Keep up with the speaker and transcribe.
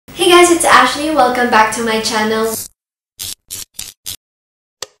guys, it's Ashley. Welcome back to my channel.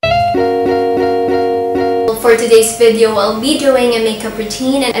 For today's video, I'll be doing a makeup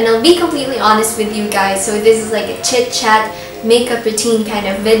routine and I'll be completely honest with you guys. So this is like a chit-chat makeup routine kind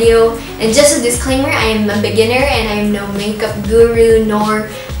of video. And just a disclaimer, I am a beginner and I am no makeup guru nor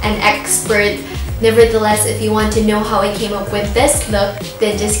an expert. Nevertheless, if you want to know how I came up with this look,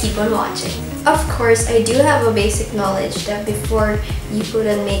 then just keep on watching. Of course, I do have a basic knowledge that before you put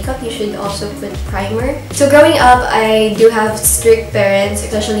on makeup, you should also put primer. So growing up, I do have strict parents,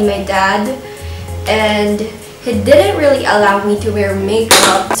 especially my dad, and he didn't really allow me to wear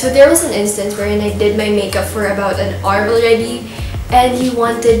makeup. So there was an instance wherein I did my makeup for about an hour already and he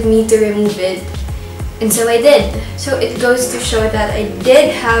wanted me to remove it. And so I did. So it goes to show that I did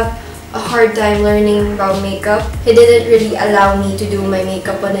have a hard time learning about makeup. He didn't really allow me to do my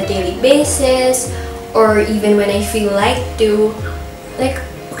makeup on a daily basis or even when I feel like to. Like,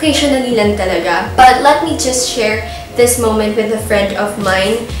 occasionally lang talaga. But let me just share this moment with a friend of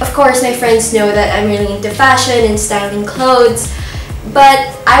mine. Of course, my friends know that I'm really into fashion and styling clothes,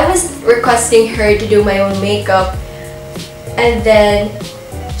 but I was requesting her to do my own makeup, and then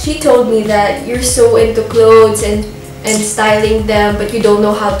she told me that you're so into clothes and styling them, but you don't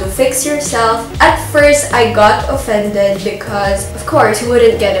know how to fix yourself. At first, I got offended because, of course, who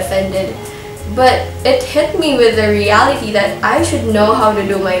wouldn't get offended? But it hit me with the reality that I should know how to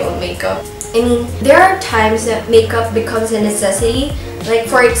do my own makeup. I mean, there are times that makeup becomes a necessity. Like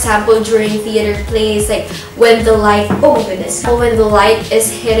for example, during theater plays, like when the light, oh my goodness, when the light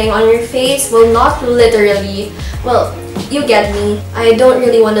is hitting on your face. Well, not literally. Well, you get me. I don't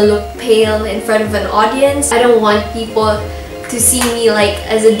really want to look pale in front of an audience. I don't want people to see me like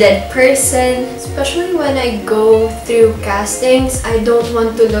as a dead person. Especially when I go through castings, I don't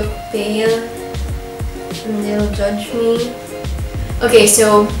want to look pale and they'll judge me. Okay,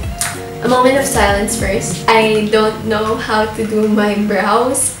 so a moment of silence first. I don't know how to do my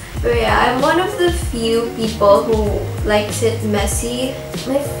brows. But yeah, I'm one of the few people who likes it messy.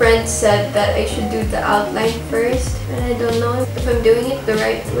 My friend said that I should do the outline first, and I don't know if I'm doing it the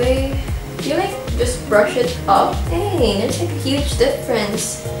right way. You like just brush it up? Hey, there's like a huge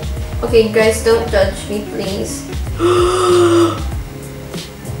difference. Okay guys, don't judge me please.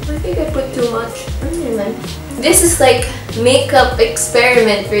 I think I put too much. This is like makeup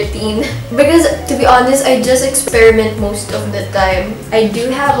experiment routine because to be honest, I just experiment most of the time. I do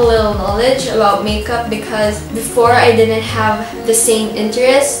have a little knowledge about makeup because before I didn't have the same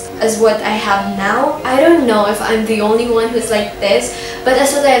interest as what I have now. I don't know if I'm the only one who's like this, but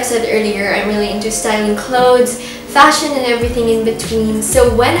as what I have said earlier, I'm really into styling clothes, fashion and everything in between.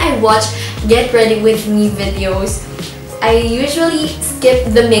 So when I watch Get Ready With Me videos, I usually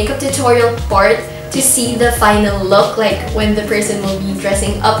skip the makeup tutorial part to see the final look, like when the person will be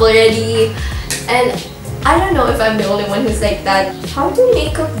dressing up already. And I don't know if I'm the only one who's like that. How do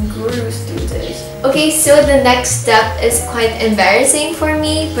makeup gurus do this? Okay, so the next step is quite embarrassing for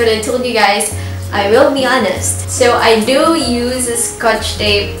me, but I told you guys, I will be honest. So I do use a scotch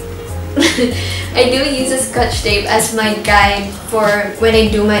tape. I do use a scotch tape as my guide for when I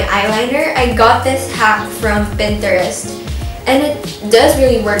do my eyeliner. I got this hack from Pinterest and it does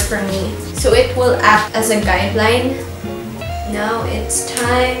really work for me. So it will act as a guideline. Now it's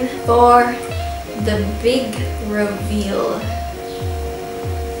time for the big reveal.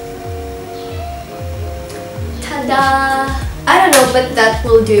 Ta-da! I don't know, but that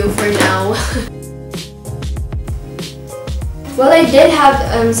will do for now. Well, I did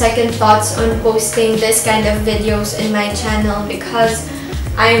have second thoughts on posting this kind of videos in my channel because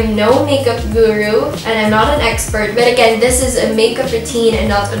I am no makeup guru and I'm not an expert, but again, this is a makeup routine and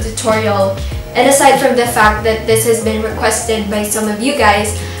not a tutorial. And aside from the fact that this has been requested by some of you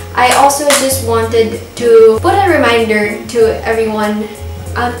guys, I also just wanted to put a reminder to everyone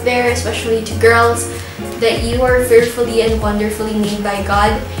out there, especially to girls, that you are fearfully and wonderfully made by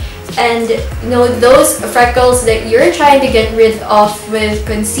God. And you know, those freckles that you're trying to get rid of with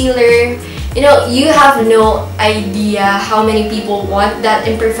concealer, you know, you have no idea how many people want that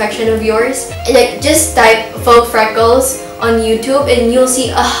imperfection of yours. Like, just type faux freckles on YouTube and you'll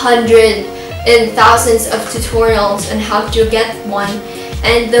see 100 and thousands of tutorials on how to get one.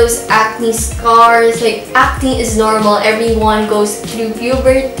 And those acne scars, like acne is normal. Everyone goes through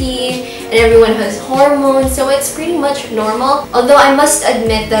puberty and everyone has hormones, so it's pretty much normal. Although I must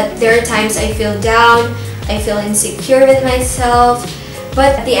admit that there are times I feel down, I feel insecure with myself.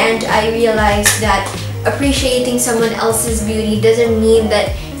 But at the end, I realized that appreciating someone else's beauty doesn't mean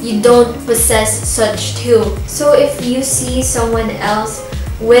that you don't possess such too. So if you see someone else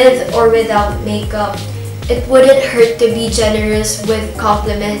with or without makeup, it wouldn't hurt to be generous with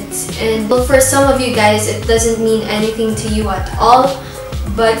compliments. And for some of you guys, it doesn't mean anything to you at all.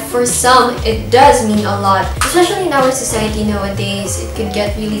 But for some, it does mean a lot. Especially in our society nowadays, it could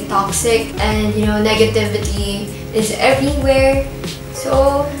get really toxic and negativity is everywhere.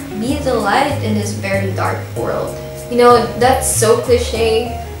 So be the light in this very dark world. That's so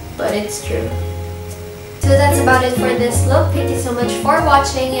cliche, but it's true. So that's about it for this look. Thank you so much for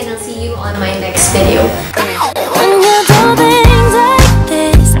watching and I'll see you on my next video.